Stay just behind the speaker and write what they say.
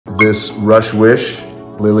this rush wish.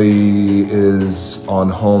 Lily is on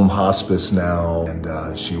home hospice now,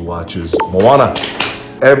 and she watches Moana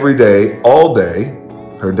every day, all day,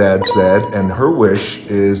 her dad said, and her wish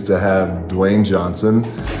is to have Dwayne Johnson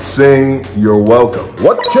sing You're Welcome.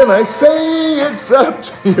 What can I say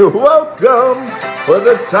except you're welcome for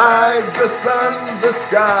the tides, the sun, the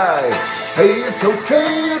sky. Hey, it's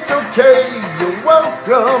okay, you're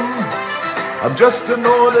welcome. I'm just an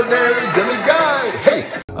ordinary demiguy. Hey!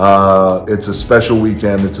 It's a special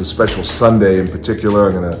weekend. It's a special Sunday in particular.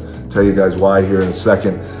 I'm gonna tell you guys why here in a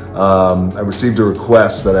second. I received a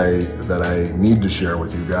request that I need to share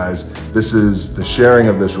with you guys. The sharing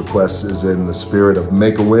of this request is in the spirit of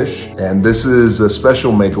Make-A-Wish, and this is a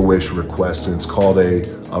special Make-A-Wish request, and it's called a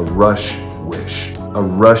rush wish. A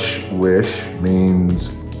rush wish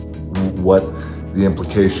means what the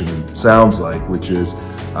implication sounds like, which is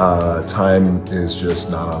time is just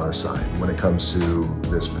not on our side when it comes to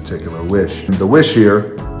this particular wish. The wish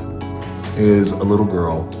here is a little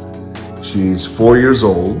girl. She's 4 years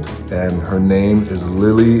old, and her name is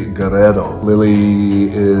Lily Guerrero. Lily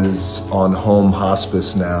is on home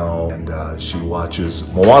hospice now, and she watches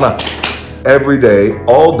Moana every day,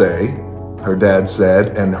 all day, her dad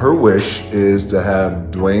said, and her wish is to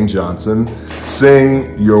have Dwayne Johnson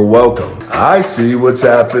sing You're Welcome. I see what's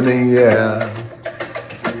happening, yeah.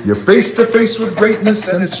 You're face to face with greatness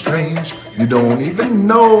and it's strange. You don't even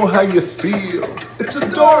know how you feel. It's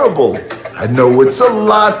adorable. I know it's a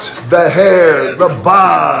lot, the hair, the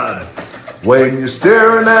bod, when you're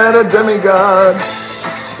staring at a demigod.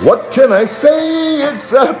 What can I say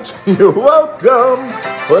except you're welcome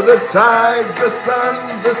for the tides, the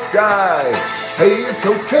sun, the sky. Hey, it's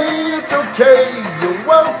okay, you're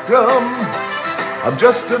welcome. I'm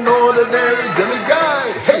just an ordinary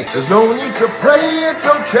demiguy. Hey, there's no need to pray, it's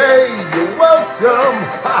okay, you're welcome.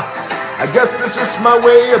 Ha, I guess it's just my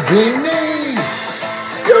way of being me.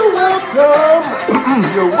 You're welcome,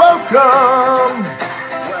 you're welcome.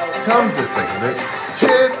 Come to think of it,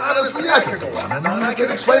 kid, honestly, I could go on and on. I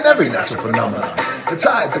can explain every natural phenomenon. The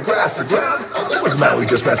tide, the grass, the ground. Oh, that was Maui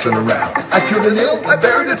just messing around. I killed an eel, I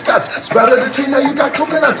buried its guts. Sprouted a tree, now you got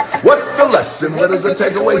coconuts. What's the lesson? What does it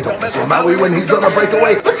take away? Don't mess with Maui when he's on a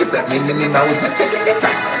breakaway. Look at that mini Maui. Just take it,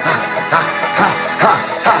 ha, ha, ha, ha,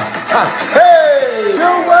 ha, ha. Hey,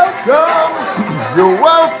 you're welcome. You're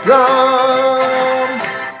welcome.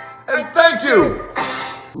 And thank you.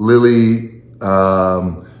 Lily,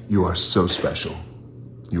 you are so special.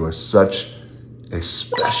 You are such a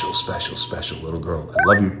special, special, special little girl.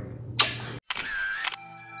 I love you.